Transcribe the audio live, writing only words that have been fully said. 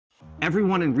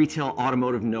Everyone in retail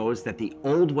automotive knows that the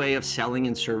old way of selling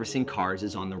and servicing cars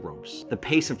is on the ropes. The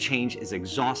pace of change is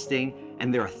exhausting,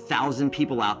 and there are 1,000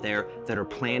 people out there that are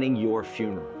planning your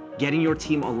funeral. Getting your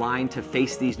team aligned to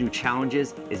face these new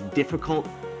challenges is difficult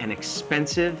and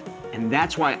expensive, and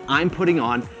that's why I'm putting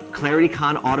on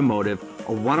ClarityCon Automotive,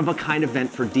 a one-of-a-kind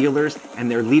event for dealers and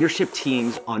their leadership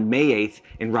teams on May 8th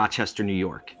in Rochester, New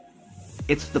York.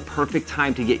 It's the perfect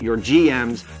time to get your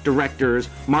GMs, directors,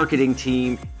 marketing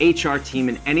team, HR team,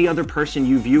 and any other person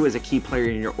you view as a key player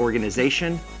in your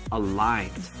organization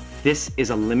aligned. This is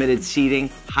a limited seating,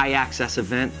 high access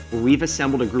event where we've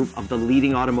assembled a group of the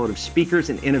leading automotive speakers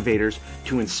and innovators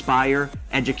to inspire,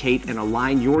 educate, and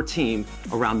align your team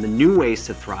around the new ways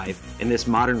to thrive in this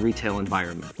modern retail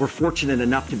environment. We're fortunate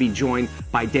enough to be joined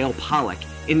by Pollak,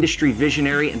 industry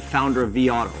visionary and founder of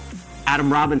vAuto,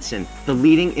 Adam Robinson, the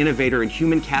leading innovator in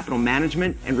human capital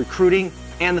management and recruiting,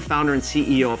 and the founder and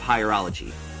CEO of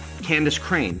Hirology,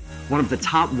 Candice, one of the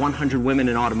top 100 women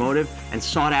in automotive and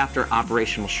sought-after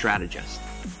operational strategist,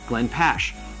 Glenn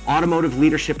Pasch, automotive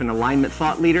leadership and alignment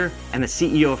thought leader and the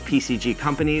CEO of PCG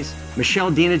Companies,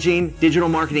 Michelle Denogean, digital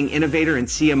marketing innovator and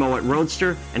CMO at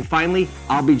Rochester, and finally,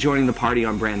 I'll be joining the party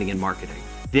on branding and marketing.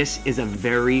 This is a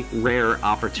very rare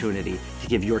opportunity to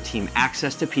give your team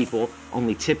access to people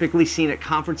only typically seen at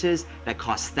conferences that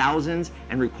cost thousands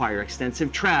and require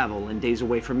extensive travel and days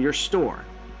away from your store.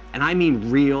 And I mean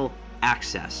real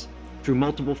access. Through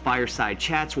multiple fireside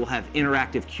chats, we'll have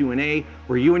interactive Q&A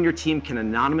where you and your team can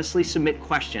anonymously submit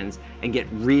questions and get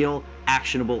real,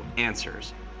 actionable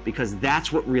answers, because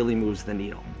that's what really moves the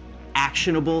needle.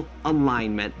 Actionable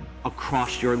alignment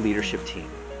across your leadership team.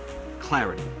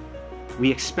 Clarity. We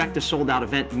expect a sold-out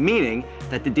event, meaning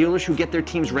that the dealers who get their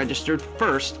teams registered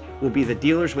first will be the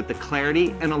dealers with the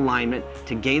clarity and alignment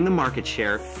to gain the market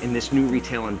share in this new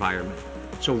retail environment.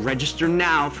 So register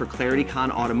now for ClarityCon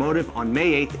Automotive on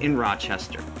May 8th in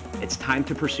Rochester. It's time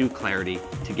to pursue clarity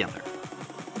together.